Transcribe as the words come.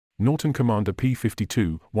Norton Commander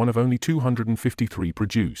P52, one of only 253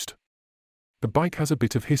 produced. The bike has a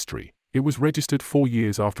bit of history. It was registered 4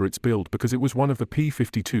 years after its build because it was one of the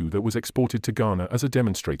P52 that was exported to Ghana as a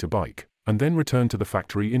demonstrator bike, and then returned to the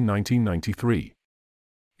factory in 1993.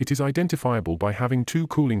 It is identifiable by having 2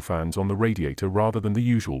 cooling fans on the radiator rather than the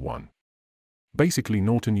usual one. Basically,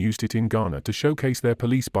 Norton used it in Ghana to showcase their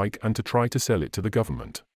police bike and to try to sell it to the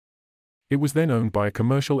government. It was then owned by a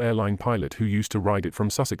commercial airline pilot who used to ride it from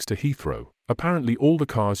Sussex to Heathrow. Apparently all the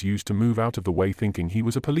cars used to move out of the way thinking he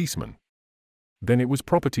was a policeman. Then it was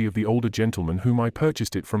property of the older gentleman whom I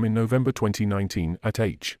purchased it from in November 2019 at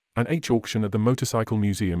an auction at the Motorcycle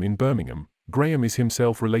Museum in Birmingham. Graham is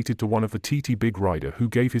himself related to one of the TT Big Rider who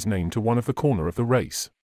gave his name to one of the corner of the race.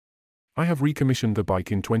 I have recommissioned the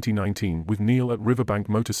bike in 2019 with Neil at Riverbank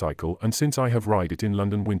Motorcycle, and since I have ride it in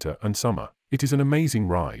London winter and summer, it is an amazing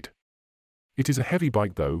ride. It is a heavy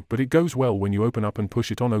bike though, but it goes well when you open up and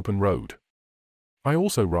push it on open road. I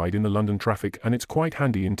also ride in the London traffic and it's quite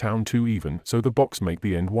handy in town too, even so the box make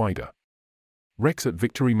the end wider. Rex at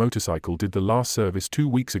Victory Motorcycle did the last service 2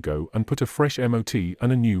 weeks ago and put a fresh MOT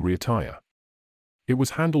and a new rear tyre. It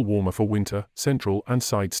was handle warmer for winter, central and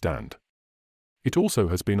side stand. It also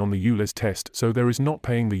has been on the ULEZ test, so there is not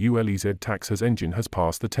paying the ULEZ tax as engine has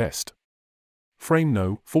passed the test. Frame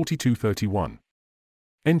no, 4231.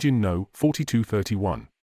 Engine no, 4231.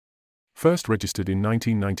 First registered in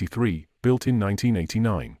 1993, built in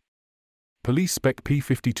 1989. Police spec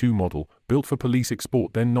P52 model, built for police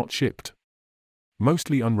export then not shipped.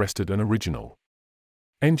 Mostly unrested and original.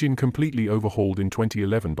 Engine completely overhauled in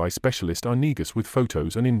 2011 by specialist Arnegas with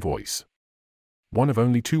photos and invoice. One of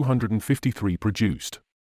only 253 produced.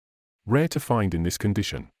 Rare to find in this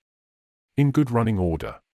condition. In good running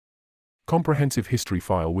order. Comprehensive history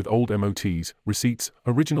file with old MOTs, receipts,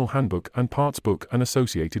 original handbook and parts book and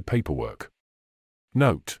associated paperwork.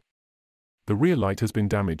 Note: the rear light has been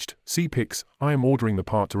damaged, see pics. I am ordering the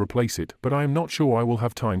part to replace it, but I am not sure I will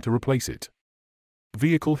have time to replace it.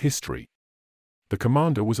 Vehicle history. The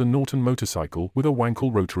Commander was a Norton motorcycle with a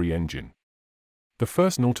Wankel rotary engine. The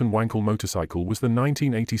first Norton Wankel motorcycle was the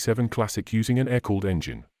 1987 Classic using an air-cooled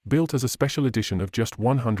engine, built as a special edition of just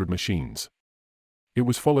 100 machines. It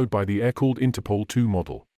was followed by the air-cooled Interpol 2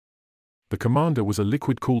 model. The Commander was a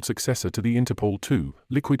liquid-cooled successor to the Interpol 2,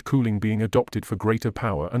 liquid cooling being adopted for greater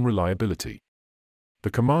power and reliability.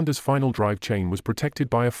 The Commander's final drive chain was protected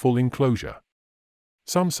by a full enclosure.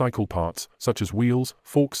 Some cycle parts, such as wheels,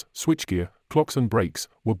 forks, switchgear, clocks and brakes,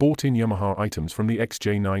 were bought in Yamaha items from the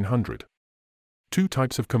XJ900. 2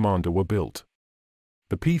 types of Commander were built.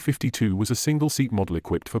 The P52 was a single-seat model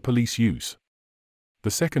equipped for police use.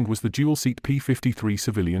 The second was the dual-seat P53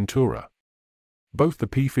 civilian tourer. Both the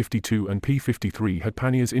P52 and P53 had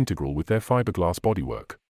panniers integral with their fiberglass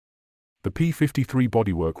bodywork. The P53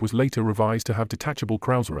 bodywork was later revised to have detachable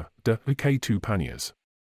Krauserer, K2 panniers.